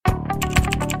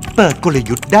ปิดกล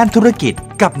ยุทธ์ด้านธุรกิจ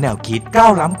กับแนวคิดก้า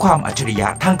วล้ำความอัจฉริยะ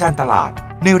ทางการตลาด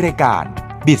ในรายการ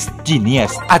Biz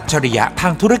Genius อัจฉริยะทา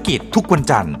งธุรกิจทุกวัน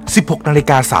จันทร์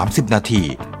 16:30 น.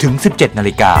ถึง 17:00 น.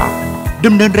ด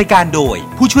ำเนินรายการโดย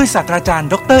ผู้ช่วยศาสตราจารย์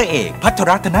ดร.เอกภัทร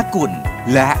รัตนกุล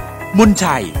และมน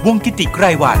ชัยวงศ์กิติไกร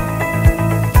วรรณ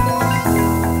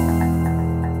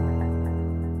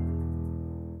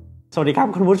สวัสดีครับ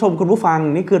คุณผู้ชมคุณผู้ฟัง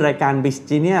นี่คือรายการ Biz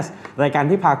Genius รายการ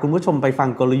ที่พาคุณผู้ชมไปฟัง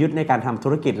กลยุทธ์ในการทำธุ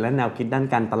รกิจและแนวคิดด้าน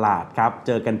การตลาดครับเ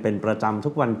จอกันเป็นประจำทุ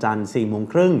กวันจันทร์ 4:30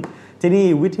 น.ที่นี่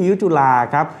วิทยุจุฬา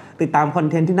ครับติดตามคอน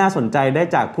เทนต์ที่น่าสนใจได้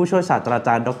จากผู้ช่วยศาสตราจ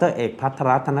ารย์ดร.เอกภัทร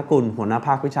รัตนกุลหัวหน้าภ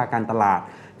าควิชาการตลาด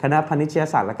คณะพาณิชย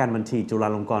ศาสตร์และการบัญชีจุฬา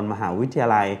ลงกรณ์มหาวิทยา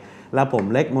ลัยและผม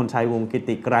เล็กมนชัยวงศ์กิ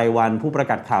ติไกรวรรณผู้ประ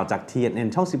กาศข่าวจาก TNN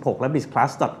ช่อง 16 และ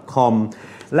bizclass.com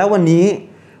และวัน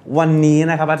นี้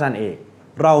นะครับอาจารย์เอก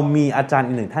เรามีอาจารย์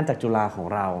อีกหนึ่งท่านจากจุฬาของ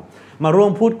เรามาร่ว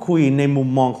มพูดคุยในมุม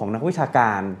มองของนักวิชาก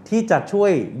ารที่จะช่ว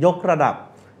ยยกระดับ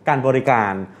การบริกา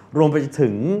รรวมไปถึ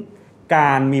งก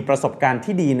ารมีประสบการณ์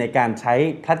ที่ดีในการใช้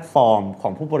แพลตฟอร์มขอ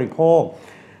งผู้บริโภค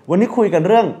วันนี้คุยกัน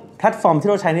เรื่องแพลตฟอร์มที่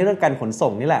เราใช้ในเรื่องการขนส่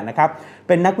งนี่แหละนะครับเ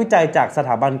ป็นนักวิจัยจากสถ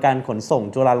าบันการขนส่ง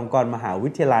จุฬาลงกรณ์มหาวิ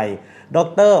ทยาลัยด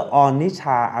ร.อนิช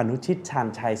าอนุชิตชาญ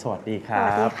ชัยสวัสดีครับส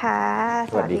วัสดีค่ะ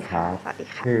สวัสดีครับ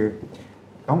คือ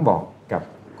ต้องบอกกับ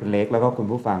คุณเล็กแล้วก็คุณ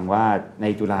ผู้ฟังว่าใน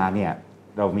จุฬาเนี่ย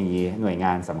เรามีหน่วยง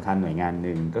านสำคัญหน่วยงานห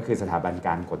นึ่งก็คือสถาบันก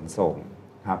ารขนส่ง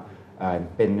ครับ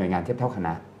เป็นหน่วยงานเทียบเท่าคณ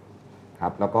ะครั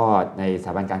บแล้วก็ในสถ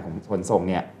าบันการขนส่ง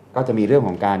เนี่ยก็จะมีเรื่องข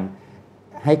องการ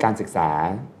ให้การศึกษา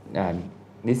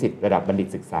นิสิตระดับบัณฑิต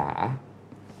ศึกษา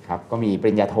ครับก็มีป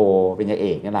ริญญาโทปริญญาเอ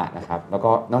กนี่แหละนะครับแล้ว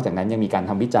ก็นอกจากนั้นยังมีการ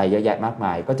ทำวิจัยเยอะแยะมากม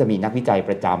ายก็จะมีนักวิจัยป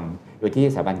ระจำอยู่ที่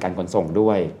สถาบันการขนส่งด้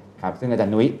วยครับซึ่งอาจาร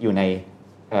ย์นุ้ยอยู่ใน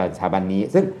สถาบันนี้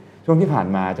ซึ่งช่วงที่ผ่าน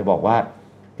มาจะบอกว่า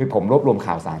คือผมรวบรวม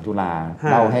ข่าวสารจุฬา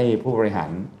เล่าให้ผู้บริหาร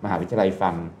มหาวิทยาลัยฟั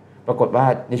งปรากฏว่า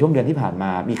ในช่วงเดือนที่ผ่านม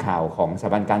ามีข่าวของสถา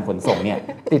บันการขนส่งเนี่ย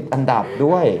ติดอันดับ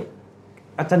ด้วย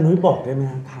อาจารย์นุ้ยบอกได้ไหม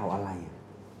ข่าวอะไร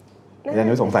อาจารย์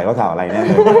นุ้ยสงสัยว่าข่าวอะไรแน่เ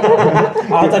ลย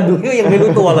อาจารย์นุ้ยก็ยังไม่รู้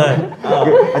ตัวเลย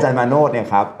อาจารย์มาโนดเนี่ย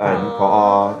ครับผอ.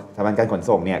สถาบันการขน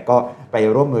ส่งเนี่ยก็ไป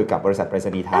ร่วมมือกับบริษัทไปรษ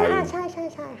ณีย์ไทยใช่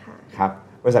ค่ะครับ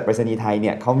บริษัทไปรษณีย์ไทยเ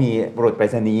นี่ยเขามีบุรุษไปร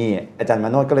ษณีย์อาจารย์มา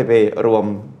โนดก็เลยไป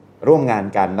ร่วมงาน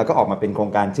กันแล้วก็ออกมาเป็นโคร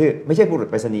งการชื่อไม่ใช่บุรุษ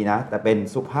ไปรษณีย์นะแต่เป็น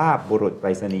สุภาพบุรุษไปร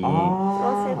ษณีย์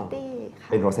Road Safety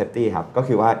เป็น Road Safety ครับก็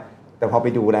คือว่าแต่พอไป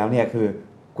ดูแล้วเนี่ยคือ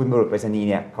คุณบุรุษไปรษณีย์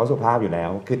เนี่ยเขาสุภาพอยู่แล้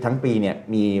วคือทั้งปีเนี่ย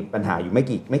มีปัญหาอยู่ไม่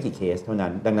กี่เคสเท่านั้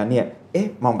นดังนั้นเนี่ย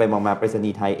มองไปมองมาไปรษณี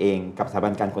ย์ไทยเองกับสถาบั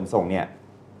นการขนส่งเนี่ย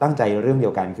ตั้งใจเรื่องเดี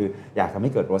ยวกันคืออยากทำใ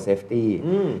ห้เกิด Road Safety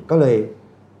ก็เลย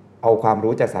เอาความ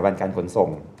รู้จากสถาบันการขนส่ง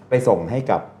ไปส่งให้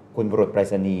กับคุณบุรุษไปร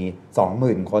ษณีย์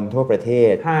 20,000 คนทั่วประเท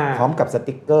ศพร้อมกับส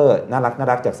ติ๊กเกอร์น่า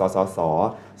รักจากสสส.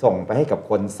ส่งไปให้กับ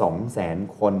คน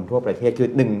 200,000 คนทั่วประเทศคือ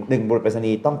1บุรุษไปรษ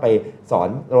ณีย์ต้องไปสอน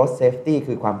Road Safety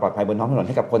คือความปลอดภัยบนท้องถนนใ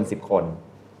ห้กับคน 10 คน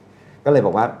ก็เลยบ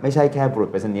อกว่าไม่ใช่แค่บุรุษ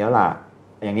ไปรษณีย์แล้วล่ะ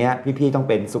อย่างเนี้ยพี่ๆต้อง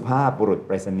เป็นสุภาพบุรุษไ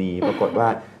ปรษณีย์ปรากฏว่า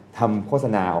ทำโฆษ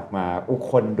ณาออกมา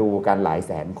คนดูกันหลายแ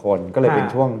สนคนก็เลยเป็น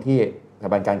ช่วงที่สถ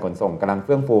าบันการขนส่งกำลังเ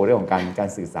ฟื่องฟูเรื่องของการ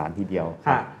สื่อสารทีเดียว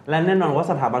และแน่นอนว่า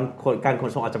สถาบันการขน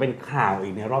ส่งอาจจะเป็นข่าวอี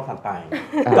กในรอบถัดไป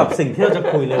กับสิ่งที่เราจะ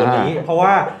คุยเลยวันนี้ เพราะว่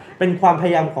าเป็นความพย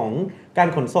ายามของการ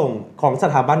ขนส่งของส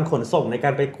ถาบันขนส่งในกา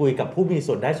รไปคุยกับผู้มี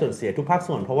ส่วนได้ส่วนเสียทุกภาค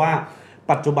ส่วนเพราะว่า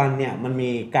ปัจจุบันเนี่ยมัน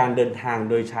มีการเดินทาง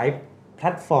โดยใช้แพล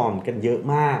ตฟอร์มกันเยอะ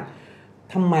มาก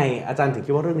ทำไมอาจารย์ถึง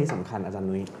คิดว่าเรื่องนี้สำคัญอาจารย์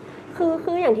นุ้ย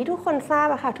คืออย่างที่ทุกคนทราบ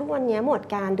อะค่ะทุกวันนี้โหมด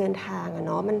การเดินทางอะ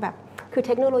เนาะมันแบบคือเ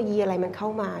ทคโนโลยีอะไรมันเข้า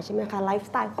มาใช่ไหมคะไลฟ์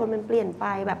สไตล์คนมันเปลี่ยนไป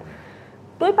แบบ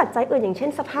ด้วยปัจจัยอื่นอย่างเช่น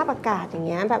สภาพอากาศอย่างเ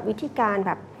งี้ยแบบวิธีการแ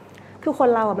บบคือคน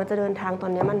เราอะมันจะเดินทางตอ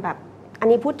นนี้มันแบบอัน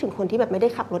นี้พูดถึงคนที่แบบไม่ได้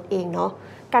ขับรถเองเนาะ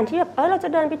การที่แบบเราจะ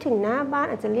เดินไปถึงหน้าบ้าน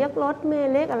อาจจะเรียกรถเม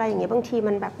ล์เรียกอะไรอย่างเงี้ยบางที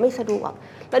มันแบบไม่สะดวก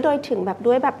แล้วโดยถึงแบบ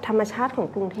ด้วยแบบธรรมชาติของ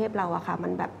กรุงเทพเราอะค่ะมั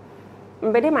นแบบมั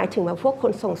นไม่ได้หมายถึงแบบพวกข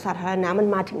นส่งสาธารณะมัน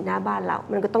มาถึงหน้าบ้านเรา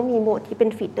มันก็ต้องมีโหมดที่เป็น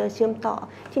ฟีเดอร์เชื่อมต่อ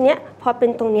ทีเนี้ยพอเป็น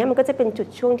ตรงนี้มันก็จะเป็นจุด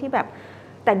ช่วงที่แบบ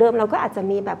แต่เดิมเราก็อาจจะ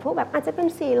มีแบบพวกแบบอาจจะเป็น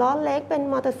4ล้อเล็กเป็น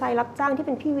มอเตอร์ไซค์รับจ้างที่เ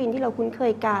ป็นพี่วินที่เราคุ้นเค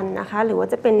ยกันนะคะหรือว่า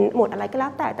จะเป็นโหมดอะไรก็แล้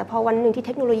วแต่พอวันนึงที่เ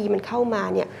ทคโนโลยีมันเข้ามา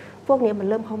เนี่ยพวกนี้มัน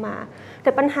เริ่มเข้ามาแ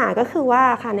ต่ปัญหาก็คือว่า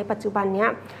ค่ะในปัจจุบันเนี้ย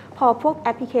พอพวกแอ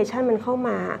ปพลิเคชันมันเข้าม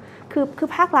าคือ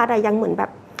ภาครัฐยังเหมือนแบ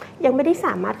บยังไม่ได้ส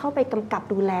ามารถเข้าไปกำกับ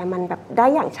ดูแลมันแบบได้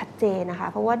อย่างชัดเจนนะคะ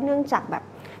เพราะว่าเนื่องจากแบบ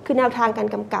คือแนวทางการ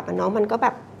กำกับเนาะมันก็แบ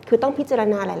บคือต้องพิจาร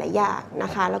ณาหลายๆอย่างน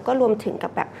ะคะแล้วก็รวมถึงกั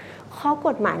บแบบข้อก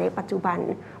ฎหมายในปัจจุบัน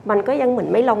มันก็ยังเหมือน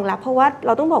ไม่รองรับเพราะว่าเร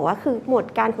าต้องบอกว่าคือโหมด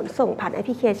การขนส่งผ่านแอปพ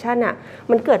ลิเคชันอ่ะ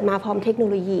มันเกิดมาพร้อมเทคโน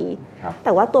โลยีแ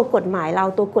ต่ว่าตัวกฎหมายเรา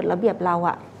ตัวกฎระเบียบเรา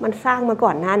อ่ะมันสร้างมาก่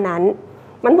อนหน้านั้น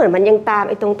มันเหมือนมันยังตาม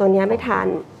ไอ้ตรงตัวนี้ไม่ทัน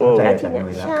แล้วทีนี้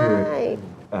ใช่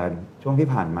ช่วงที่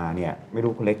ผ่านมาเนี่ยไม่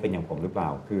รู้คุณเล็กเป็นอย่างผมหรือเปล่า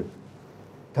คือ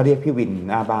ถ้าเรียกพี่วิน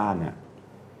หน้าบ้านเนี่ย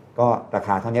ก็ ก็ราค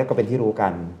าเท่านี้ก็เป็นที่รู้กั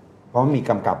นเพราะมี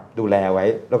กำกับดูแลไว้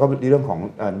แล้วก็เรื่องของ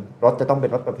รถจะต้องเป็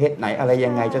นรถประเภทไหนอะไร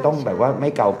ยังไงจะต้องแบบว่าไม่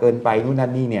เก่าเกินไปนู่นนั่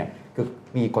นนี่เนี่ยคือ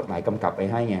มีกฎหมายกำกับไว้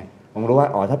ให้ไงผมรู้ว่า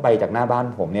ถ้าไปจากหน้าบ้าน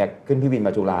ผมเนี่ยขึ้นพี่วินม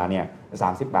าจุฬาเนี่ย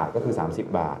30 บาทก็คือ30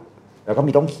 บาทแล้วก็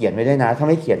มีต้องเขียนไว้ด้วยนะถ้า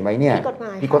ไม่เขียนไว้เนี่ย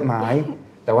มีกฎหมาย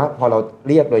แต่ว่าพอเรา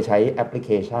เรียกโดยใช้แอปพลิเค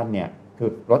ชันเนี่ยคือ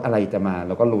รถอะไรจะมาเ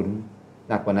ราก็ลุ้น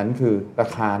หนักกว่านั้นคือรา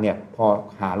คาเนี่ยพอ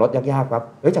หารถยากๆครับ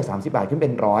จาก30 บาทขึ้นเป็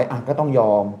น100ก็ต้องย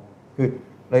อมคือ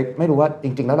เลยไม่รู้ว่าจ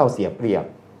ริงๆแล้วเราเสียเปรียบ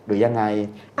หรือยังไง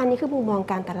อันนี้คือมุมมอง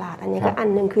การตลาดอันนี้ก็อัน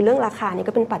นึงคือเรื่องราคานี่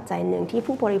ก็เป็นปัจจัยหนึ่งที่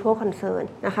ผู้บริโภคคอนเซิร์น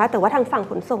นะคะแต่ว่าทางฝั่ง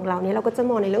ขนส่งเราเนี่ยเราก็จะ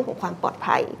มองในเรื่องของความปลอด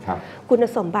ภัยคุณ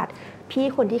สมบัติพี่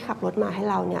คนที่ขับรถมาให้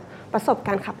เราเนี่ยประสบก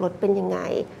ารณ์ขับรถเป็นยังไง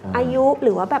อายุห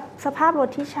รือว่าแบบสภาพรถ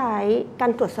ที่ใช้กา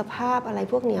รตรวจสภาพอะไร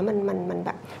พวกนี้มันแบ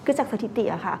บคือจากสถิติ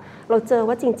อะค่ะเราเจอ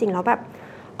ว่าจริงๆแล้วแบบ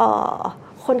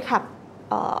คนขับ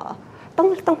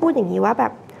ต้องพูดอย่างนี้ว่าแบ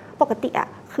บปกติอะ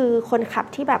คือคนขับ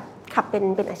ที่แบบขับเ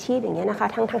ป็นอาชีพอย่างเงี้ยนะคะ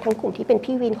ทั้งกลุ่มที่เป็น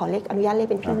พี่วินขอเรียกอนุญาตเรียก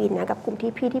เป็นพี่วินนะกับกลุ่ม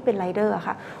ที่เป็นไรเดอร์อะ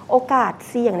ค่ะโอกาส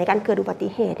เสี่ยงในการเกิดอุบัติ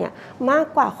เหตุเนี่ยมาก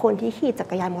กว่าคนที่ขี่จั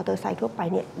กรยานมอเตอร์ไซค์ทั่วไป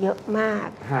เนี่ยเยอะมาก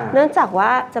เนื่องจากว่า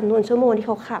จำนวนชั่วโมงที่เ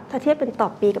ขาขับถ้าเทียบเป็นต่อ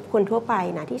ปีกับคนทั่วไป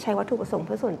นะที่ใช้วัตถุประสงค์เ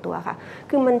พื่อส่วนตัวค่ะ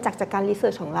คือมันจากการรีเสิ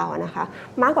ร์ชของเราอะนะคะ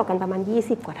มากกว่ากันประมาณ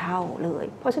20 กว่าเท่าเลย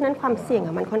เพราะฉะนั้นความเสี่ยง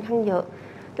มันค่อนข้างเยอะ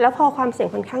แล้วพอความเสี่ยง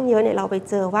ค่อนข้างเยอะเนี่ยเราไป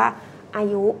เจอว่าอา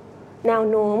ยุแนว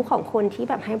โน้มของคนที่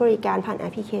แบบให้บริการผ่านแอ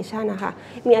ปพลิเคชันนะคะ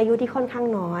มีอายุที่ค่อนข้าง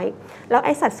น้อยแล้วไ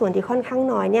อ้สัดส่วนที่ค่อนข้าง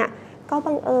น้อยเนี่ยก็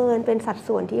บังเอิญเป็นสัด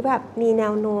ส่วนที่แบบมีแน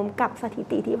วโน้มกับสถิ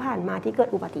ติที่ผ่านมาที่เกิด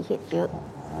อุบัติเหตุเยอะ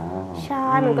ใช่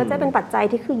มันก็จะเป็นปัจจัย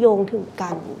ที่คือโยงถึงกั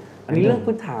นอันนี้เรื่อง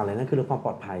พื้นฐานเลยนะคือเรื่องความป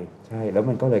ลอดภัยใช่แล้ว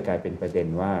มันก็เลยกลายเป็นประเด็น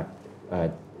ว่า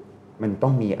มันต้อ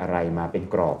งมีอะไรมาเป็น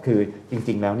กรอบคือจ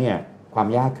ริงๆแล้วเนี่ยความ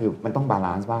ยากคือมันต้องบาล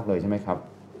านซ์มากเลยใช่ไหมครับ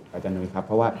อาจารย์นุ้ยครับเ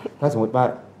พราะว่าถ้าสมมติว่า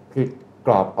คือก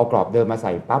รอบเอากรอบเดิมมาใ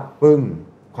ส่ปั๊บปึ้ง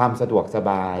ความสะดวกส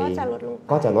บาย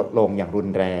ก็จะลดลงอย่างรุน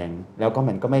แรงแล้วก็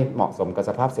มันก็ไม่เหมาะสมกับ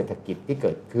สภาพเศรษฐกิจที่เ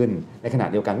กิดขึ้นในขณะ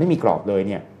เดียวกันไม่มีกรอบเลย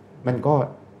เนี่ยมันก็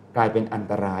กลายเป็นอัน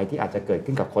ตรายที่อาจจะเกิด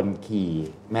ขึ้นกับคนขี่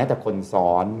แม้แต่คนซ้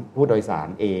อนผู้โดยสาร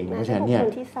เองเพราะฉะนั้นเนี่ยค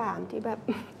นที่3ที่แบบ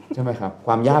ใช่ไหมครับค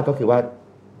วามยากก็คือว่า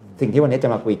สิ่งที่วันนี้จะ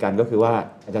มาคุยกันก็คือว่า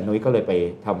อาจารย์นุ้ยก็เลยไป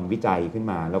ทำวิจัยขึ้น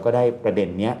มาแล้วก็ได้ประเด็น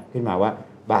เนี้ยขึ้นมาว่า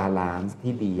บาลานซ์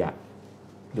ที่ดี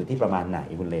อยู่ที่ประมาณไหน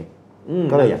คุณเล็ก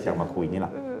ก็เลยอยากจะมาคุยนี่แหล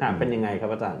ะเป็นยังไงครับ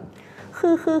อาจารย์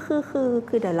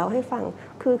คือเดี๋ยวเล่าให้ฟัง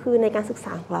คือในการศึกษ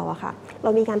าของเราอะค่ะเรา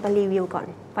มีการไปรีวิวก่อน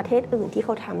ประเทศอื่นที่เข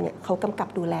าทำเนี่ยเขากำกับ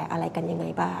ดูแลอะไรกันยังไง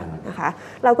บ้างนะคะ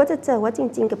เราก็จะเจอว่าจ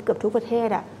ริงๆเกือบทุกประเทศ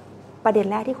อะประเด็น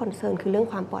แรกที่คอนเซิร์นคือเรื่อง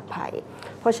ความปลอดภัย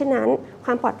เพราะฉะนั้นคว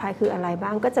ามปลอดภัยคืออะไรบ้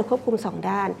างก็จะควบคุม2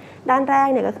ด้านแรก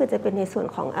เนี่ยก็คือจะเป็นในส่วน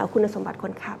ของคุณสมบัติค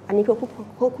นขับอันนี้คือ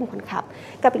ควบคุมคนขับ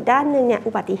กับอีกด้านนึงเนี่ย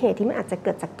อุบัติเหตุที่มันอาจจะเ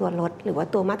กิดจากตัวรถหรือว่า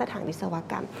ตัวมาตรฐานวิศว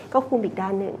กรรมก็คุมอีกด้า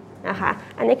นนึงนะคะ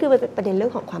อันนี้คือประเด็นเรื่อ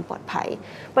งของความปลอดภัย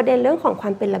ประเด็นเรื่องของควา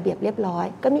มเป็นระเบียบเรียบร้อย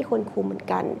ก็มีคนคุมเหมือน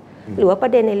กันหรือว่าปร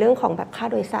ะเด็นในเรื่องของแบบค่า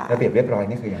โดยสารระเบียบเรียบร้อย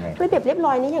นี่คือยังไงระเบียบเรียบร้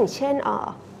อยนี่อย่างเช่น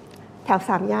แถว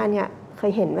3 ย่านเนี่ยเค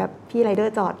ยเห็นแบบพี่ไรเดอ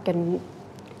ร์จอดกัน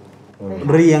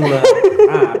เรียงเลย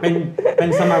เป็น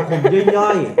สมาคมย่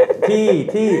อยๆ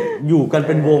ที่อยู่กันเ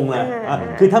ป็นวงเลย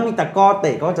คือถ้ามีตะก้อเต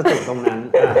ะก็จะเตะตรงนั้น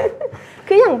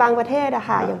คืออย่างบางประเทศอะ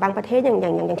ค่ะอย่างบางประเทศอ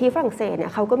ย่างที่ฝรั่งเศสเนี่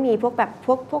ยเขาก็มีพวกแบบ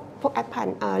พวกแอปผ่าน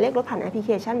เรียกรถผ่านแอปพลิเค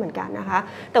ชันเหมือนกันนะคะ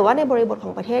แต่ว่าในบริบทข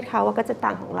องประเทศเขาก็จะต่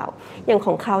างของเราอย่างข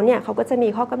องเขาเนี่ยเขาก็จะมี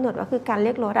ข้อกำหนดว่าคือการเรี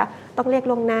ยกรถอะต้องเรียก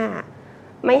ล่วงหน้า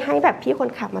ไม่ให้แบบพี่คน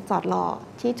ขับมาจอดรอ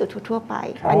ที่จุดทั่วไป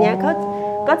อันนี้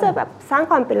ก็จะแบบสร้าง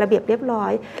ความเป็นระเบียบเรียบร้อ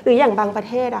ยหรืออย่างบางประ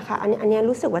เทศอะค่ะอันนี้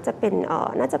รู้สึกว่าจะเป็น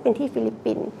น่าจะเป็นที่ฟิลิป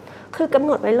ปินส์คือกำห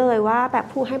นดไว้เลยว่าแบบ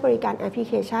ผู้ให้บริการแอปพลิ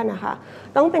เคชันนะคะ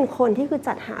ต้องเป็นคนที่คือ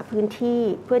จัดหาพื้นที่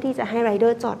เพื่อที่จะให้ไรเดอ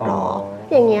ร์จอดรอ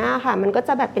อย่างเงี้ยค่ะมันก็จ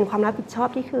ะแบบเป็นความรับผิดชอบ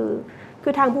ที่คื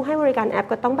อทางผู้ให้บริการแอป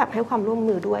ก็ต้องแบบให้ความร่วม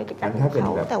มือด้วยกับเข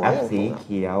าแต่ว่าแอปสีเ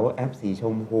ขียวแอปสีช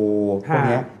มพูพวก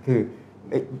นี้คือ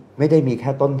ไม่ได้มีแค่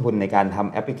ต้นทุนในการท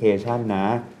ำแอปพลิเคชันนะ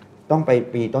ต้องไป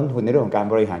ปีต้นทุนในเรื่องของการ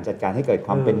บริหารจัดการให้เกิดค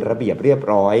วามเป็นระเบียบเรียบ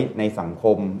ร้อยในสังค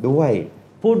มด้วย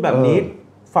พูดแบบนี้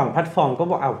ฝั่งแพลตฟอร์มก็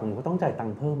บอกผมก็ต้องจ่ายตัง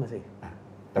ค์เพิ่มมาสิ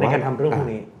ในการทำเรื่องพวก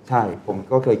นี้ใช่ผม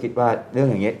ก็เคยคิดว่าเรื่อง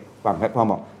อย่างนี้ฝั่งแพลตฟอร์ม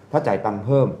บอกถ้าจ่ายตังค์เ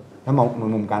พิ่มถ้ามอง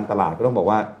มุมการตลาดก็ต้องบอก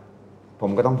ว่าผ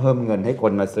มก็ต้องเพิ่มเงินให้ค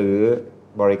นมาซื้อ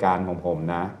บริการของผม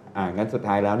นะงั้นสุด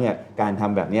ท้ายแล้วเนี่ยการท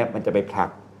ำแบบนี้มันจะไปผลัก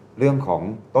เรื่องของ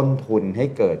ต้นทุนให้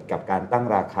เกิดกับการตั้ง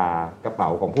ราคากระเป๋า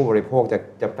ของผู้บริโภค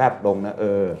จะแฟบลงนะ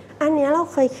อันนี้เรา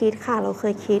เคยคิดค่ะเราเค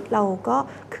ยคิดเราก็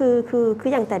คือ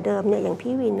อย่างแต่เดิมเนี่ยอย่าง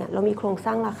พี่วินเนี่ยเรามีโครงส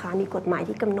ร้างราคามีกฎหมาย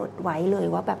ที่กำหนดไว้เลย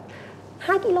ว่าแบบ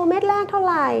 5กิโลเมตรแรกเท่าไ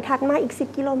หร่ถัดมาอีก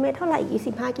10กิโลเมตรเท่าไหร่อีก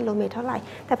15กิโลเมตรเท่าไหร่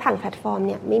แต่ผังแพลตฟอร์มเ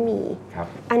นี่ยไม่มี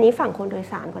อันนี้ฝั่งคนโดย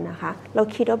สารก่อนนะคะเรา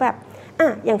คิดว่าแบบ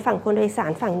อย่างฝั่งคนโดยสา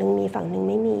รฝั่งหนึ่งมีฝั่งหนึ่ง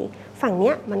ไม่มีฝั่งเ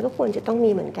นี้ยมันก็ควรจะต้อง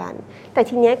มีเหมือนกันแต่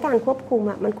ทีเนี้ยการควบคุม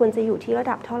มันควรจะอยู่ที่ระ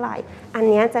ดับเท่าไหร่อัน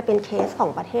เนี้ยจะเป็นเคสของ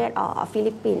ประเทศฟิ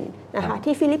ลิปปินส์นะคะ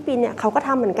ที่ฟิลิปปินส์เนี่ยเขาก็ท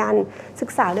ำเหมือนกันศึ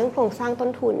กษาเรื่องโครงสร้างต้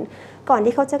นทุนก่อน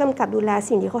ที่เขาจะกำกับดูแล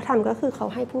สิ่งที่เขาทำก็คือเขา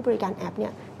ให้ผู้บริการแอปเนี่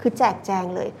ยคือแจกแจง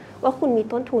เลยว่าคุณมี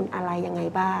ต้นทุนอะไรยังไง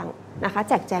บ้างนะคะ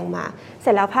แจกแจงมาเส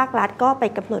ร็จแล้วภาครัฐก็ไป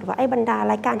กำหนดว่าไอ้บรรดา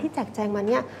รายการที่แจกแจงมา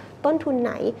เนี่ยต้นทุนไ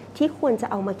หนที่ควรจะ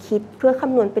เอามาคิดเพื่อค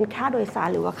ำนวณเป็นค่าโดยสาร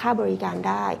หรือว่าค่าบริการไ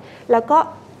ด้แล้วก็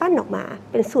ปั้นออกมา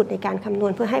เป็นสูตรในการคำนว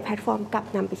ณเพื่อให้แพลตฟอร์มกลับ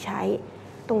นำไปใช้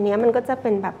ตรงนี้มันก็จะเป็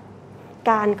นแบบ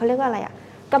การเขาเรียกว่าอะไร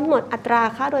กำหนดอัตรา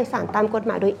ค่าโดยสารตามกฎห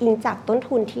มายโดยอิงจากต้น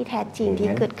ทุนที่แท้จริงที่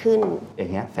เกิดขึ้นอย่า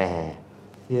งเงี้ยแฟร์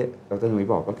ที่ดร.นุ้ย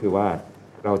บอกก็คือว่า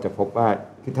เราจะพบว่า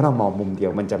คือถ้าเรามองมุมเดีย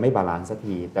วมันจะไม่บาลานซ์สัก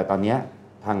ทีแต่ตอนนี้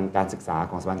ทางการศึกษา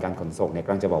ของสถาบันการขนส่งเนี่ยก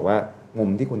ำลังจะบอกว่ามุม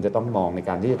ที่คุณจะต้องมองใน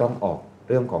การที่จะต้องออก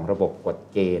เรื่องของระบบกฎ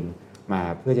เกณฑ์มา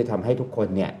เพื่อจะทำให้ทุกคน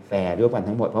เนี่ยแฟร์ด้วยกัน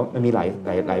ทั้งหมดเพราะมันมีหลา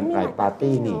ยปาร์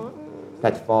ตี้นี่แพล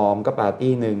ตฟอร์มก็ปาร์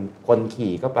ตี้หนึ่งคน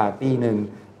ขี่ก็ปาร์ตี้หนึ่ง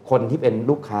คนที่เป็น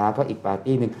ลูกค้าก็อีกปาร์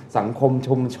ตี้หนึ่งสังคม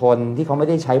ชุมชนที่เขาไม่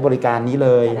ได้ใช้บริการนี้เล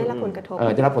ยได้รับผลกระทบ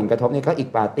ได้รับผลกระทบนี่ก็อีก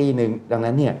ปาร์ตี้หนึ่งดัง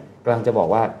นั้นเนี่ยกำลังจะบอก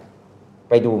ว่า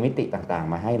ไปดูมิติต่าง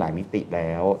ๆมาให้หลายมิติแ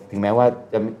ล้วถึงแม้ว่า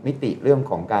จะมิติเรื่อง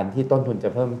ของการที่ต้นทุนจะ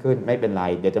เพิ่มขึ้นไม่เป็นไร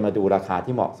เดี๋ยวจะมาดูราคา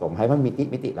ที่เหมาะสมให้มัน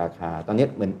มิติราคาตอนนี้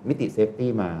เหมือนมิติเซฟตี้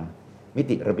มามิ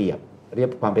ติระเบียบ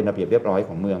ความเป็นระเบียบเรียบร้อยข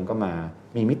องเมืองก็มา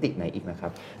มีมิติไหนอีกนะครั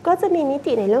บก็จะมีมิ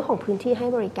ติในเรื่องของพื้นที่ให้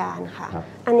บริการค่ะ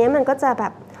อันนี้มันก็จะแบ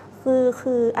บ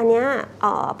คืออันเนี้ย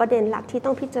ประเด็นหลักที่ต้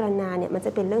องพิจารณาเนี่ยมันจ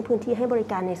ะเป็นเรื่องพื้นที่ให้บริ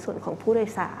การในส่วนของผู้โดย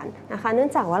สารนะคะเนื่อง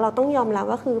จากว่าเราต้องยอมรับ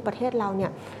ว่าคือประเทศเราเนี่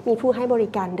ยมีผู้ให้บริ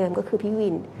การเดิมก็คือพี่วิ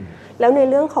นแล้วใน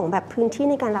เรื่องของแบบพื้นที่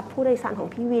ในการรับผู้โดยสารของ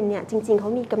พี่วินเนี่ยจริงๆเขา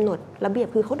มีกำหนดระเบียบ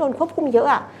คือเขาโดนควบคุมเยอะ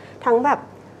อะทั้งแบบ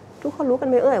ทุกคนรู้กัน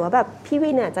ไหมว่าแบบพี่วิ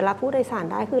นเนี่ยจะรับผู้โดยสาร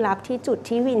ได้คือรับที่จุด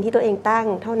ที่วินที่ตัวเองตั้ง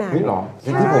เท่านั้นไม่หรอ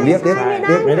ที่ผมเรียกไ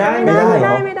ม่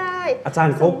ได้อาจาร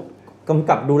ย์เขากำ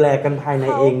กับดูแลกันภายใน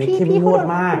เองนี่เข้มงวด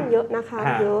มากเยอะนะคะ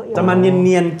เยอะจะมาเ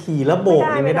นียนๆขี่แล้วโบก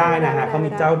นี่ไม่ได้นะฮะเขามี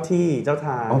เจ้าที่เจ้าท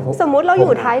างสมมุติเราอ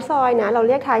ยู่ท้ายซอยนะเราเ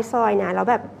รียกท้ายซอยนะแล้ว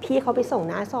แบบพี่เขาไปส่ง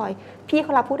หน้าซอยพี่เข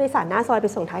ารับผู้โดยสารหน้าซอยไป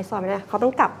ส่งท้ายซอยไม่ได้เขาต้อ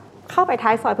งกลับเข้าไปท้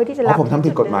ายซอยเพื่อที่จะรับผมทำ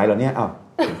ผิดกฎหมายเหรอเนี่ย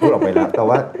พูดออกไปแล้วแต่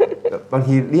ว่าบาง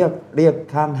ทีเรียก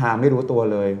ข้ามทางไม่รู้ตัว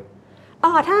เลย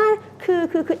ถ้าคื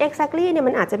อ exactly เนี่ย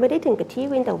มันอาจจะไม่ได้ถึงกับที่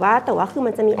วินแต่ว่าคือ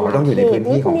มันจะมีต้องอยู่ในพื้น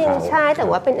ที่ของเขาใช่แต่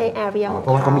ว่าเป็นใน area ของเขาเพร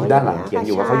าะว่าเขามีด้านหลังเขียนอ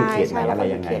ยู่ว่าเขาอยู่เขตไหนอะไร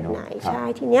ยังไงเนาะใช่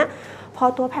ทีเนี้ยพอ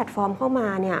ตัวแพลตฟอร์มเข้ามา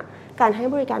เนี่ยการให้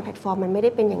บริการแพลตฟอร์มมันไม่ได้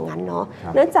เป็นอย่างนั้นเนาะ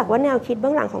เนื่องจากว่าแนวคิดเบื้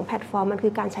องหลังของแพลตฟอร์มมันคื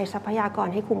อการใช้ทรัพยากร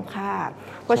ให้คุ้มค่า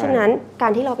เพราะฉะนั้นกา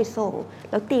รที่เราไปส่ง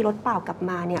แล้วตีรถเปล่ากลับ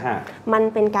มาเนี่ยมัน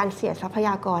เป็นการเสียทรัพย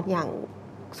ากรอย่าง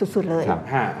สุดๆเลย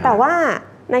แต่ว่า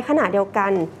ในขณะเดียวกั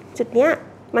นจุดเนี้ย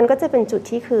มันก็จะเป็นจุด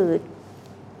ที่คือ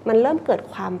มันเริ่มเกิด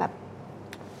ความแบบ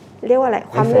เรียกว่าอะไร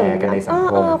ความเหลื่อม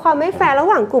ความไม่แฟร์ระ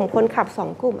หว่างกลุ่มคนขับ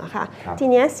2กลุ่มอะค่ะที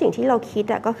นี้สิ่งที่เราคิด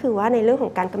อะก็คือว่าในเรื่องขอ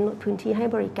งการกำหนดพื้นที่ให้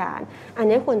บริการอัน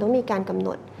นี้ควรต้องมีการกำหน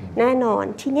ดแน่นอน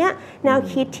ทีเนี้ยแนว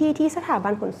คิดที่สถาบั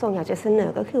นขนส่งอยากจะเสน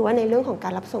อก็คือว่าในเรื่องของกา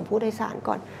รรับส่งผู้โดยสาร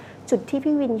ก่อนจุดที่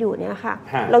พี่วินอยู่เนี่ยค่ะ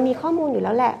เรามีข้อมูลอยู่แ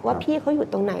ล้วแหละว่าพี่เขาอยู่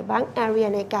ตรงไหนบ้างแอเรีย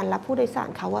ในการรับผู้โดยสาร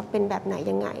เขาว่าเป็นแบบไหน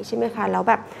ยังไงใช่ไหมคะแล้ว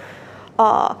แบบ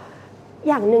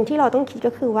อย่างหนึ่งที่เราต้องคิด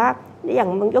ก็คือว่าอย่าง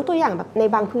ยกตัวอย่างแบบใน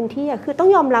บางพื้นที่คือต้อง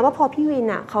ยอมรับว่าพอพี่วิน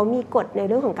เขามีกฎใน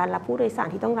เรื่องของการรับผู้โดยสาร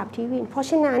ที่ต้องรับที่วินเพราะ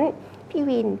ฉะนั้นพี่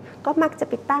วินก็มักจะ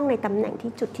ไปตั้งในตำแหน่ง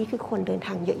ที่จุดที่คือคนเดินท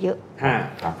างเยอะ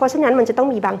ๆเพราะฉะนั้นมันจะต้อง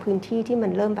มีบางพื้นที่ที่มั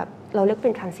นเริ่มแบบเราเรียกเป็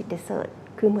น transit desert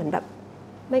คือเหมือนแบบ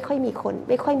ไม่ค่อยมีคน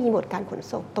ไม่ค่อยมีโหมดการขน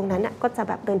ส่งตรงนั้นก็จะ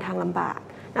แบบเดินทางลำบาก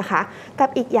นะคะกับ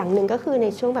อีกอย่างหนึ่งก็คือใน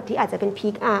ช่วงแบบที่อาจจะเป็น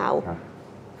peak hour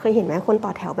เคยเห็นไหมคนต่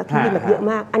อแถวแบบพี่วินแบบเยอะ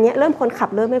มากอันนี้เริ่มคนขับ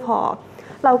เริ่มไม่พอ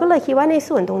เราก็เลยคิดว่าใน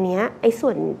ส่วนตรงนี้ไอ้ส่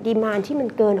วนดีมานด์ที่มัน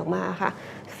เกินออกมาค่ะ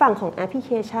ฝั่งของแอปพลิเค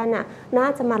ชันน่า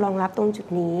จะมารองรับตรงจุด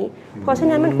นี้เพราะฉะ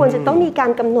นั้นมันควรจะต้องมีกา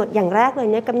รกำหนดอย่างแรกเลย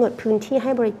เนี่ยกำหนดพื้นที่ใ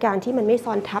ห้บริการที่มันไม่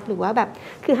ซ้อนทับหรือว่าแบบ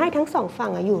คือให้ทั้งสองฝั่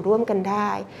งอยู่ร่วมกันได้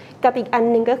กับอีกอัน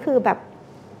นึงก็คือแบบ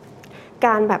ก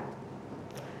ารแบบ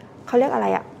เขาเรียกอะไร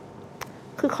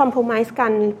คือคอมโพรไมซ์กั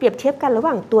นเปรียบเทียบกันระห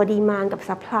ว่างตัวดีมานด์กับ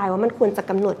ซัพพลายว่ามันควรจะ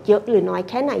กำหนดเยอะหรือน้อย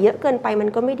แค่ไหนเยอะเกินไปมัน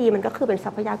ก็ไม่ดีมันก็คือเป็นท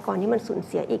รัพยากรที่มันสูญเ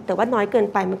สียอีกแต่ว่าน้อยเกิน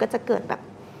ไปมันก็จะเกิดแบบ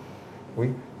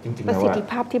จริงๆประสิทธิ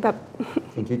ภาพที่แบบ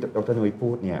สิ่งที่ดร.นุ้ยพู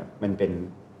ดเนี่ยมันเป็น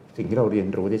สิ่งที่เราเรียน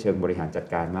รู้ในเชิงบริหารจัด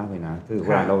การมากเลยนะคือเว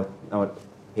ลาเรา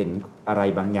เห็นอะไร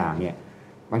บางอย่างเนี่ย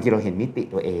บางทีเราเห็นมิติ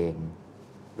ตัวเอง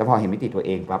แล้วพอเห็นมิติตัวเ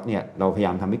องปั๊บเนี่ยเราพยาย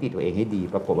ามทำมิติตัวเองให้ดี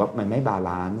ปรากฏว่ามันไม่บา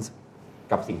ลานซ์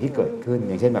กับสิ่งที่เกิดขึ้น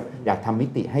อย่างเช่นแบบอยากทำมิ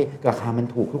ติให้ราคามัน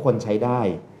ถูกทุกคนใช้ได้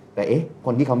แต่ค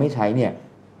นที่เขาไม่ใช้เนี่ย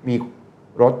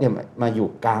รถเนี่ยมาอยู่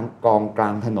กลา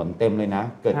งถนนเต็มเลยนะ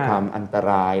เกิดความอันต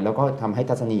รายแล้วก็ทำให้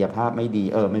ทัศนียภาพไม่ดี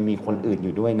มันมีคนอื่นอ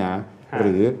ยู่ด้วยนะห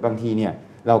รือบางทีเนี่ย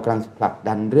เรากำลังผลัก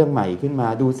ดันเรื่องใหม่ขึ้นมา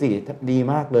ดูสิดี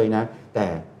มากเลยนะแต่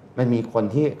มันมีคน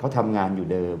ที่เขาทำงานอยู่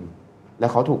เดิมแล้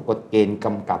วเขาถูกกฎเกณฑ์ก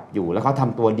ำกับอยู่แล้วเขาท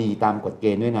ำตัวดีตามกฎเก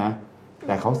ณฑ์ด้วยนะแ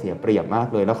ต่เขาเสียเปรียบมาก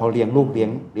เลยแล้วเขาเลี้ยงลูกเ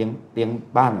ลี้ยง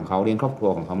บ้านของเขาเลี้ยงครอบครัว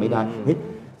ของเขาไม่ได้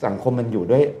สังคมมันอยู่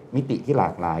ด้วยมิติที่หลา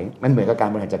กหลายมันเหมือนกับการ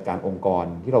บริหารจัดการองค์กร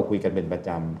ที่เราคุยกันเป็นประจ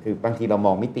ำคือบางทีเราม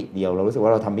องมิติเดียวเรารู้สึกว่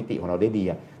าเราทำมิติของเราได้ดี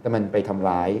แต่มันไปทำ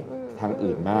ร้ายทาง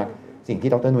อื่นมากสิ่งที่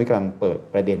ดร.นุ้ยกำลังเปิด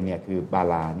ประเด็นเนี่ยคือบา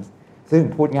ลานซ์ซึ่ง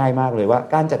พูดง่ายมากเลยว่า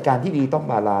การจัดการที่ดีต้อง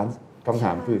บาลานซ์คำถ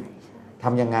ามคือท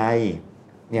ำยังไง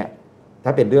เนี่ยถ้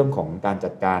าเป็นเรื่องของการ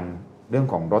จัดการเรื่อง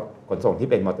ของรถขนส่งที่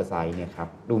เป็นมอเตอร์ไซค์เนี่ยครับ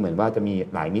ดูเหมือนว่าจะมี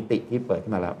หลายมิติที่เปิดขึ้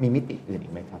นมาแล้วมีมิติอื่นอี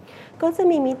กไหมครับก็จะ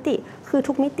มีมิติคือ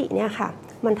ทุกมิติเนี่ยค่ะ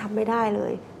มันทำไม่ได้เล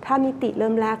ยถ้ามิติเ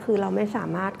ริ่มแรกคือเราไม่สา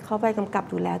มารถเข้าไปกำกับ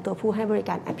ดูแลตัวผู้ให้บริ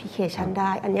การแอปพลิเคชันไ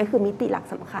ด้อันนี้คือมิติหลัก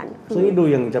สำคัญซึ่งดู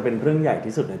ยังจะเป็นเรื่องใหญ่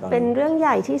ที่สุดในตอนนี้เป็นเรื่องให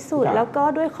ญ่ที่สุดแล้วก็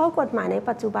ด้วยข้อกฎหมายใน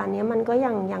ปัจจุบันนี้มันก็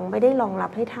ยังไม่ได้รองรั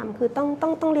บให้ทำคือ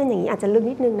ต้องเรียนอย่างนี้อาจจะลึก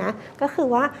นิดนึงนะก็คือ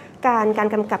ว่าการ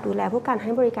กำกับดูแลผู้การใ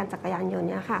ห้บริการจักรยานยนต์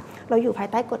เนี่ยค่ะเราอยู่ภาย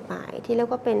ใต้กฎหมายที่เรียก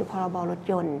ว่าเป็นพรบรถ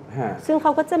ยนต์ซึ่งเข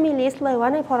าก็จะมีลิสต์เลยว่า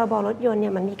ในพรบรถยนต์เนี่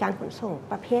ยมันมีการขนส่ง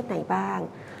ประเภทไหนบ้าง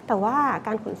แต่ว่าก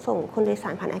ารขนส่งคนโดยสา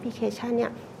รผ่านแอปพลิเคชันเนี่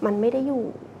ยมันไม่ได้อยู่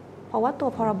เพราะว่าตัว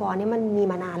พรบเนี่ยมันมี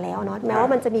มานานแล้วเนาะแม้ว่า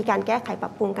มันจะมีการแก้ไขปรั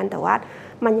บปรุงกันแต่ว่า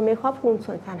มันยังไม่ครอบคลุม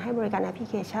ส่วนการให้บริการแอปพลิ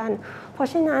เคชันเพราะ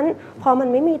ฉะนั้นพอมัน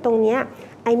ไม่มีตรงเนี้ย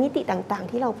ไอ้มิติต่างๆ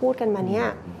ที่เราพูดกันมาเนี่ย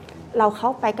เราเข้า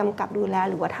ไปกำกับดูแล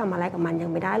หรือว่าทำอะไรกับมันยั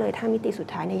งไม่ได้เลยถ้ามิติสุด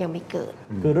ท้ายเนี่ยยังไม่เกิด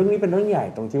คือเรื่องนี้เป็นเรื่องใหญ่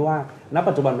ตรงที่ว่าณ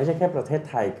ปัจจุบันไม่ใช่แค่ประเทศ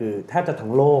ไทยคือแทบจะทั้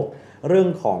งโลกเรื่อง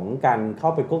ของการเข้า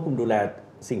ไปควบคุมดูแล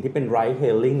สิ่งที่เป็น ride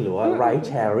hailing หรือว่า ride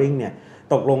sharing เนี่ย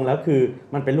ตกลงแล้วคือ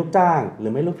มันเป็นลูกจ้างหรื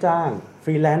อไม่ลูกจ้างฟ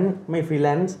รีแลนซ์ไม่ฟรีแล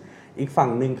นซ์อีกฝั่ง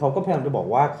หนึ่งเขาก็พยายามจะบอก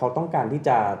ว่าเขาต้องการที่จ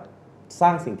ะสร้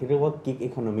างสิ่งที่เรียกว่า gig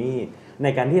economy ใน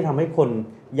การที่ทำให้คน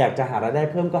อยากจะหารายได้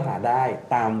เพิ่มก็หาได้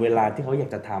ตามเวลาที่เขาอยา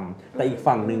กจะทำแต่อีก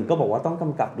ฝั่งหนึ่งก็บอกว่าต้องก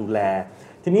ำกับดูแล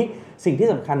ทีนี้สิ่งที่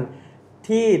สำคัญ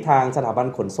ที่ทางสถาบัน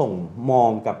ขนส่งมอ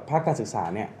งกับภาคการศึกษา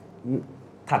เนี่ย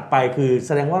ถัดไปคือแ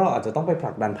สดงว่าเราอาจจะต้องไปผ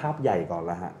ลักดันภาพใหญ่ก่อน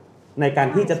แล้วฮะในการ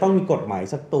ที่จะต้องมีกฎหมาย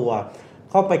สักตัว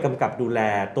เข้าไปกำกับดูแล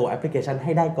ตัวแอปพลิเคชันใ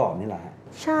ห้ได้ก่อนนี่แหละ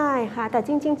ใช่ค่ะแต่จ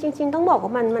ริงต้องบอกว่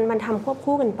ามันทำควบ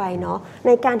คู่กันไปเนาะใ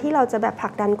นการที่เราจะแบบผลั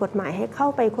กดันกฎหมายให้เข้า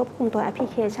ไปควบคุมตัวแอปพลิ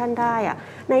เคชันได้อะ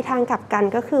ในทางกลับกัน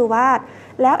ก็คือว่า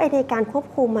แล้วในการควบ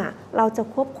คุมอะเราจะ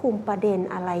ควบคุมประเด็น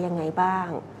อะไรยังไงบ้าง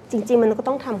จริงๆมันก็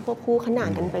ต้องทำควบคู่ขนา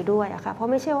นกันไปด้วยอะค่ะเพราะ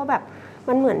ไม่ใช่ว่าแบบ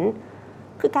มันเหมือน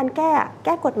คือการแ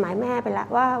ก้กฎหมายแม่ไปแล้ว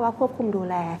ว่าควบคุมดู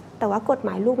แลแต่ว่ากฎหม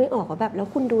ายลูกไม่ออกว่าแบบแล้ว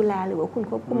คุณดูแลหรือว่าคุณ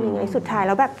ควบคุมยังไงสุดท้ายแ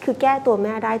ล้วแบบคือแก้ตัวแ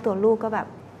ม่ได้ตัวลูกก็แบบ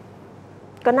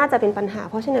ก็น่าจะเป็นปัญหา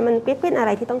เพราะฉะนั้นมันเป็นอะไร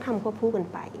ที่ต้องทำควบคู่กัน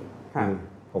ไป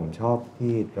ผมชอบ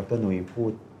ที่ดร.นุ้ยพู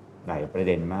ดหลายประเ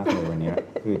ด็นมากเลยวันนี้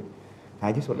คือท้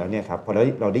ายที่สุดแล้วเนี่ยครับพอ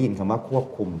เราได้ยินคำว่าควบ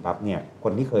คุมปั๊บเนี่ยค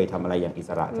นที่เคยทำอะไรอย่างอิส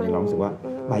ระจะมีความรู้สึกว่า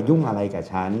มายุ่งอะไรกับ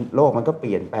ฉันโลกมันก็เป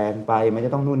ลี่ยนแปลงไปมันจ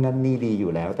ะต้องนู่นนั่นนี่ดีอ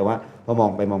ยู่แล้วแต่ว่าพอมอ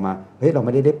งไปมองมาเฮ้ยเราไ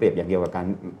ม่ได้เปรียบอย่างเดียวกับกา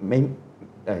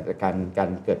ร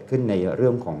เกิดขึ้นในเรื่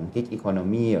องของ gig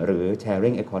economy หรือ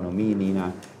sharing economy นี้นะ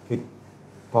คือ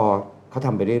พอเขาท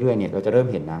ำไปเรื่อยๆเนี่ยเราจะเริ่ม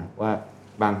เห็นนะว่า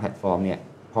บางแพลตฟอร์มเนี่ย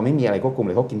พอไม่มีอะไรควบคุมเ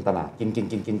ลยเขากินตลาดกิน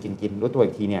รู้ตัว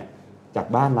อีกทีเนี่ยจาก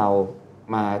บ้านเรา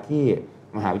มาที่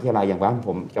มหาวิทยาลัยอย่างบ้านผ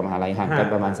มกับมหาลัยห่างกัน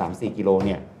ประมาณ 3-4 กิโลเ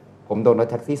นี่ยผมโดนรถ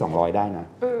แท็กซี่200ได้นะ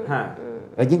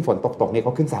แล้วยิ่งฝนตกเนี่ยเข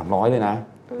าขึ้น300เลยนะ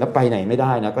แล้วไปไหนไม่ไ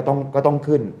ด้นะก็ต้อง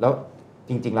ขึ้นแล้ว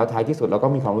จริงๆแล้วท้ายที่สุดเราก็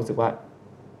มีความรู้สึกว่า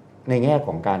ในแง่ข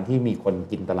องการที่มีคน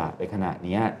กินตลาดไปขนาด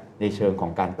นี้ในเชิงขอ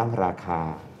งการตั้งราคา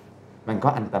มันก็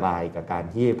อันตรายกับการ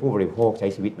ที่ผู้บริโภคใช้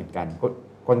ชีวิตเหมือนกัน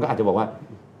คนก็อาจจะบอกว่า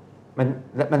มั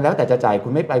นแล้วแต่จะจ่ายคุ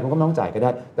ณไม่ไปคุณก็ไม่ต้องจ่ายก็ได้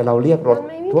แต่เราเรียกรถ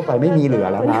ทั่วไปไม่มีเหลือ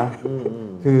แล้วนะ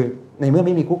คือในเมื่อไ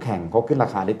ม่มีคู่แข่งเขาขึ้นรา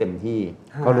คาได้เต็มที่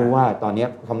เขารู้ว่าตอนนี้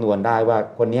คำนวณได้ว่า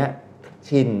คนนี้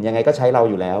ชินยังไงก็ใช้เรา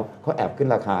อยู่แล้วเขาแอบขึ้น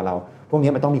ราคาเราพวก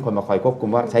นี้มันต้องมีคนมาคอยควบคุ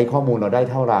มว่าใช้ข้อมูลเราได้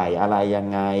เท่าไหร่อะไรยัง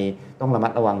ไงต้องระมั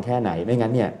ดระวังแค่ไหนไม่งั้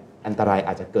นเนี่ยอันตรายอ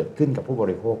าจจะเกิดขึ้นกับผู้บ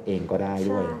ริโภคเองก็ได้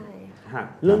ด้วย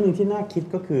เรื่องนึงที่น่าคิด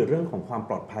ก็คือเรื่องของความ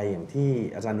ปลอดภัยอย่างที่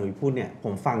อาจารย์นุ้ยพูดเนี่ยผ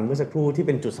มฟังเมื่อสักครู่ที่เ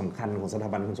ป็นจุดสำคัญของสถา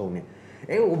บันขนส่งเนี่ย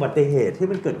อุบัติเหตุที่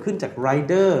มันเกิดขึ้นจากไร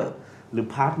เดอร์หรือ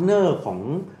พาร์ทเนอร์ขอ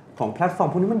งแพลตฟอร์ม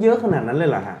พวกนี้มันเยอะขนาดนั้นเลย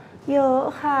เหรอฮะเยอะ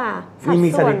ค่ะมี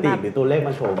สถิติหรือตัวเลขม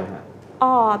าโชว์ไหมฮะ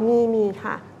มี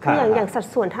ค่ะคืออย่างสัด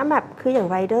ส่วนถ้าแบบคืออย่าง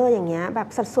ไรเดอร์อย่างเงี้ยแบบ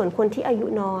สัดส่วนคนที่อายุ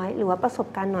น้อยหรือว่าประสบ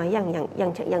การณ์น้อยอย่า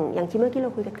งที่เมื่อกี้เร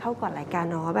าคุยกันเข้าก่อนรายการ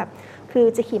เนาะแบบคือ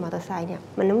จะขี่มอเตอร์ไซค์เนี่ย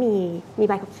มันต้องมี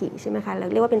ใบขับขี่ใช่ไหมคะเรา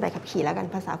เรียกว่าเป็นใบขับขี่แล้วกัน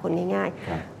ภาษาคนง่าย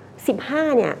ๆ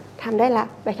15เนี่ยทำได้ละ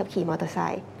ใบขับขี่มอเตอร์ไซ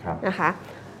ค์นะคะ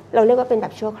เราเรียกว่าเป็นแบ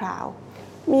บชั่วคราว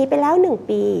มีไปแล้ว1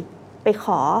ปี ไปข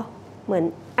อเหมือน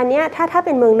อันเนี้ยถ้าเ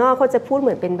ป็นเมืองนอกเขาจะพูดเห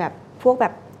มือนเป็นแบบพวกแบ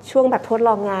บช่วงแบบทดล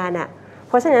องงานอ่ะเ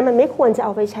พราะฉะนั้นมันไม่ควรจะเอ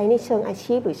าไปใช้ในเชิงอา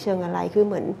ชีพหรือเชิงอะไรคือเ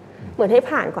หมือนให้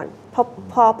ผ่านก่อน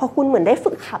พอคุณเหมือนได้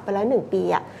ฝึกขับไปแล้ว1 ปี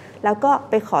อ่ะแล้วก็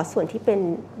ไปขอส่วนที่เป็น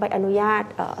ใบอนุญาต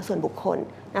ส่วนบุคคล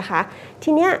นะคะที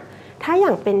เนี้ยถ้าอย่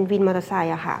างเป็นวินมอเตอร์ไซ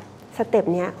ค์อะค่ะสเต็ป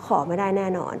เนี้ยขอไม่ได้แน่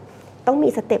นอนต้องมี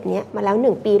สเต็ปเนี้ยมาแล้ว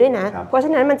1 ปีด้วยนะเพราะฉ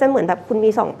ะนั้นมันจะเหมือนแบบคุณมี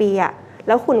2 ปีอะแ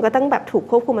ล้วคุณก็ต้องแบบถูก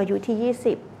ควบคุมอายุที่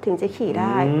20ถึงจะขี่ไ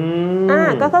ด้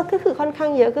ก็คือค่อนข้า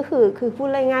งเยอะก็คือพูด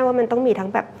ง่ายๆว่ามันต้องมีทั้ง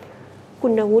แบบคุ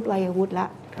ณวุฒิวัยวุฒิละ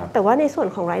แต่ว่าในส่วน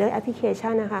ของ Rider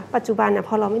Application นะคะปัจจุบันนะพ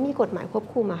อเราไม่มีกฎหมายควบ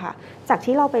คุมอะค่ะจาก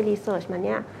ที่เราไปรีเสิร์ชมาเ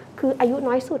นี่ยคืออายุ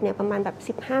น้อยสุดเนี่ยประมาณแบ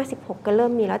บ15-16ก็เริ่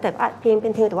มมีแล้วแต่เพียง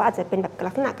แต่ว่าอาจจะเป็นแบบ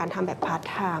ลักษณะการทำแบบพาร์ท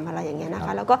ไทม์อะไรอย่างเงี้ยนะค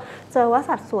ะแล้วก็เจอว่า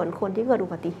สัดส่วนคนที่เกิดอุ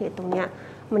บัติเหตุตรงเนี้ย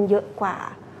มันเยอะกว่า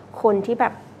คนที่แบ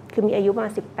บคือมีอายุประมา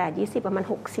ณ18-20ประมาณ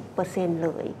 60% เ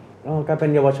ลยการเป็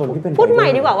นเยาวชนที่เป็นพูดใหม่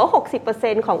ดีกว่าว่า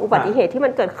 60% ของอุบัติเหตุที่มั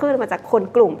นเกิดขึ้นมาจากคน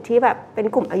กลุ่มที่แบบเป็น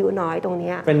กลุ่มอายุน้อยตรง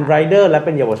นี้เป็นไรเดอร์และเ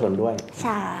ป็นเยาวชนด้วยใ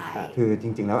ช่คือจ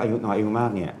ริงๆแล้วอายุน้อยอายุมา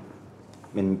กเนี่ย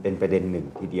เป็นประเด็นหนึ่ง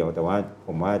ทีเดียวแต่ว่าผ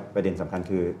มว่าประเด็นสำคัญ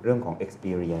คือเรื่องของ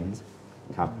experience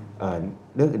ครับ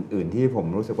เรื่องอื่นๆที่ผม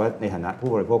รู้สึกว่าในฐานะผู้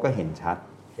บริโภคก็เห็นชัด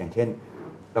อย่างเช่น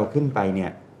เราขึ้นไปเนี่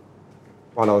ย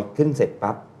พอเราขึ้นเสร็จ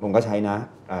ปั๊บผมก็ใช้นะ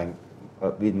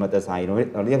วินมอเตอร์ไซค์เร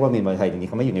าเรียกว่าวินมอเตอร์ไซค์จริง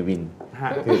ๆเขาไม่อยู่ในวิน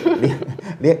คือ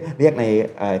เรียกใน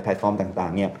แพลตฟอร์มต่า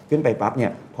งๆเนี่ยขึ้นไปปั๊บเนี่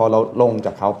ยพอเราลงจ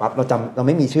ากเขาปั๊บเราไ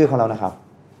ม่มีชื่อเขาแล้วนะครับ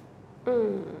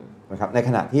นะครับในข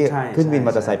ณะที่ขึ้นวินม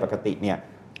อเตอร์ไซค์ปกติเนี่ย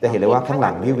จะเห็นเลยว่าข้างห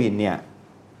ลังที่วินเนี่ย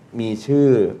มีชื่อ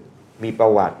มีปร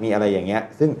ะวัติมีอะไรอย่างเงี้ย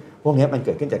ซึ่งพวกนี้มันเ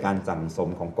กิดขึ้นจากการสั่งสม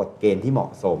ของกฎเกณฑ์ที่เหมาะ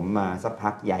สมมาสักพั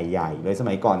กใหญ่ๆเลยส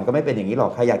มัยก่อนก็ไม่เป็นอย่างนี้หรอ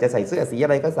กใครอยากจะใส่เสื้อสีอะ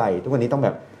ไรก็ใส่ทุกวันนี้ต้องแบ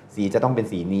บสีจะต้องเป็น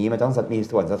สีนี้มันต้องมี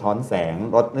ส่วนสะท้อนแสง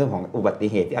ลดเรื่องของอุบัติ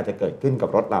เหตุที่อาจจะเกิดขึ้นกับ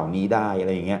รถเหล่านี้ได้อะไ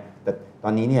รอย่างเงี้ยแต่ตอ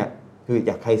นนี้เนี่ยคืออ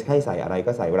ยากใครใส่อะไร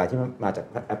ก็ใส่เวลาที่มันมาจาก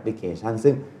แอปพลิเคชัน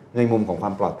ซึ่งในมุมของคว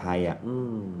ามปลอดภัยอ่ะ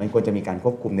มันควรจะมีการค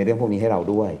วบคุมในเรื่องพวกนี้ให้เรา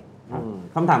ด้วย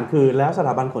คำถามคือแล้วสถ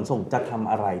าบันขนส่งจะทำ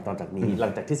อะไรต่อจากนี้หลั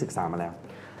งจากที่ศึกษามาแล้ว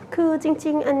คือจ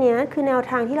ริงๆอันเนี้ยคือแนว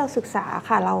ทางที่เราศึกษา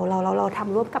ค่ะเราท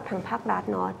ำร่วมกับทางภาครัฐ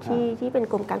เนาะที่เป็น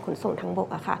กรมการขนส่งทางบก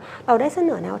อะค่ะเราได้เสน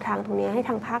อแนวทางตรงนี้ให้ท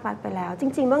างภาครัฐไปแล้วจ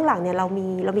ริงๆเบื้องหลังเนี่ยเรา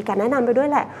มีการแนะนำไปด้วย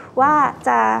แหละว่าจ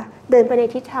ะเดินไปใน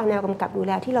ทิศทางแนวกำกับดูแ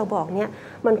ลที่เราบอกเนี่ย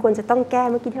มันควรจะต้องแก้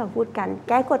เมื่อกี้ที่เราพูดกัน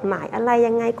แก้กฎหมายอะไร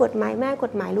ยังไงกฎหมายแม่ก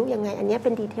ฎหมายลูกยังไงอันนี้เป็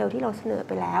นดีเทลที่เราเสนอไ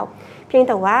ปแล้วเพียงแ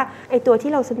ต่ว่าไอ้ตัว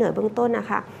ที่เราเสนอเบื้องต้นนะ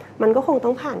คะมันก็คงต้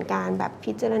องผ่านการแบบ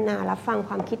พิจารณารับฟังค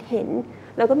วามคิดเห็น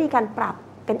แล้วก็มีการปรับ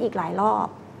กันอีกหลายรอบ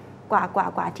ก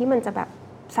ว่าที่มันจะแบบ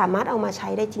สามารถเอามาใช้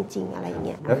ได้จริงๆอะไรอย่างเ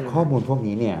งี้ยแล้วข้อมูลพวก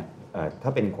นี้เนี่ยถ้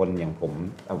าเป็นคนอย่างผม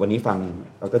วันนี้ฟัง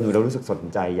ดร.นุ้ยแล้วรู้สึกสน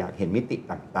ใจอยากเห็นมิติ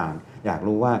ต่างๆอยาก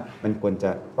รู้ว่ามันควรจ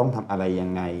ะต้องทำอะไรยั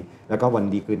งไงแล้วก็วัน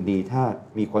ดีคืนดีถ้า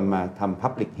มีคนมาทำ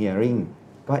public hearing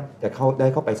ก็จะเ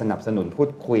ข้าไปสนับสนุนพูด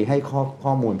คุยให้ข้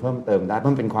อมูลเพิ่มเติมได้เพื่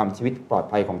อเป็นความชีวิตปลอด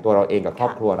ภัยของตัวเราเองกับครอ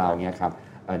บครัวเราเนี่ยครับ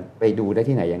ไปดูได้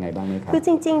ที่ไหนยังไงบ้างไหมครับคือจ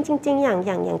ริงอย่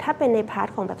างถ้าเป็นในพาร์ท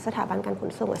ของแบบสถาบันการข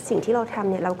นส่งสิ่งที่เราทำ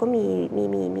เนี่ยเราก็มี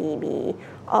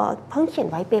เพิ่งเขียน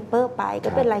ไว้เปเปอร์ไปก็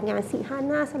เป็นรายงาน 4-5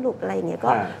 หน้าสรุปอะไรอย่างเงี้ย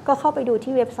ก็เข้าไปดู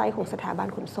ที่เว็บไซต์ของสถาบัน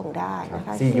ขนส่งได้นะค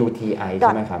ะ CUTI ใ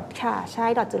ช่ไหมครับค่ะใช่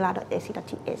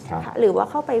 .jula.ac.th ค่ะหรือว่า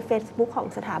เข้าไป Facebook ของ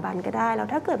สถาบันก็ได้แล้ว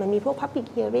ถ้าเกิดมันมีพวก Public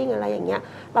Hearing อะไรอย่างเงี้ย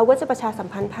เราก็จะประชาสัม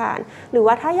พันธ์ผ่านหรือ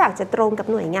ว่าถ้าอยากจะตรงกับ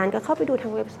หน่วยงานก็เข้าไปดูทา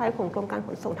งเว็บไซต์ของกรมการข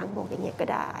นส่งทางบกอย่างเงี้ยก็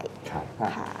ได้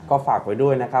ก็ฝากไว้ด้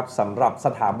วยนะครับสำหรับส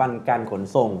ถาบันการขน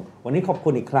ส่งวันนี้ขอบคุ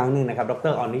ณอีกครั้งหนึ่งนะครับด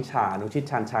ร.อนิชา อนุชิต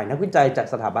ชาญชัยนักวิจัยจาก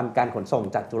สถาบันการขนส่ง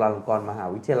จากจุฬาลงกรณ์มหา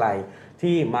วิทยาลัย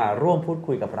ที่มาร่วมพูด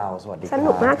คุยกับเราสวัสดีครับส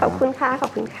นุกมากขอบคุณค่ะขอ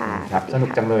บคุณค่ะครับสนุก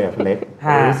จังเลยคุณเล็ก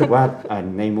รู้สึกว่า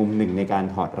ในมุมหนึ่งในการ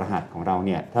ถอดรหัสของเราเ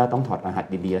นี่ยถ้าต้องถอดรหัส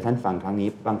ดีๆแล้วท่านฟังครั้งนี้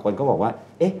บางคนก็บอกว่า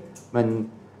เอ๊ะมัน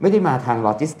ไม่ได้มาทางโล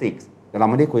จิสติกส์แต่เรา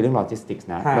ไม่ได้คุยเรื่องโลจิสติกส์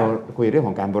นะเราคุยเรื่องข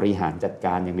องการบริหารจัดก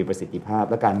ารอย่างมีประสิทธิภาพ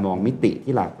และการมองมิติ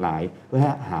ที่หลากหลายเพื่อ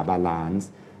หาบาลานซ์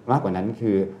มากกว่านั้น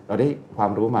คือเราได้ควา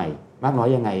มรู้ใหม่มากน้อย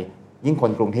ยังไงยิ่งค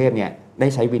นกรุงเทพเนี่ยได้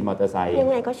ใช้วินมอเตอร์ไซค์ยัง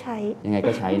ไงก็ใ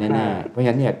ช้แน่ๆเพราะฉะ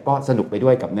นั้นเนี่ยก็สนุกไปด้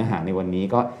วยกับเนื้อหาในวันนี้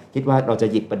ก็คิดว่าเราจะ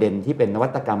หยิบประเด็นที่เป็นนวั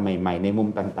ตกรรมใหม่ๆในมุม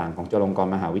ต่างๆของจุฬาลงกร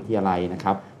ณ์มหาวิทยาลัยนะค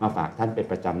รับมาฝากท่านเป็น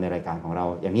ประจำในรายการของเรา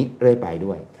อย่างนี้เรื่อยไป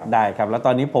ด้วยได้ครับแล้วต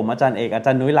อนนี้ผมอาจารย์เอกอาจ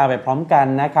ารย์นุ้ยลาไปพร้อมกัน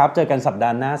นะครับเจอกันสัปดา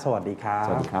ห์หน้าสวัสดีครับส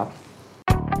วัสดีครับ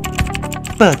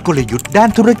เปิดกลยุทธ์ด้าน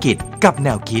ธุรกิจกับแน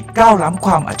วคิดก้าวล้ำค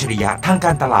วามอัจฉริยะทางก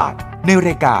ารตลาดใน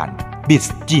รายการ Biz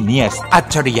Genius อัจ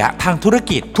ฉริยะทางธุร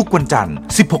กิจทุกวันจันทร์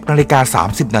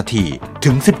 16:30 น.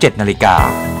ถึง 17:00 น.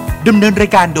ดำเนินรา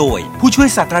ยการโดยผู้ช่วย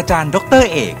ศาสตราจารย์ดร.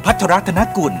เอกภัทรรัตน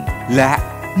กุลและ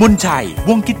มนชัยว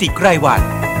งศ์กิติไกรวรรณ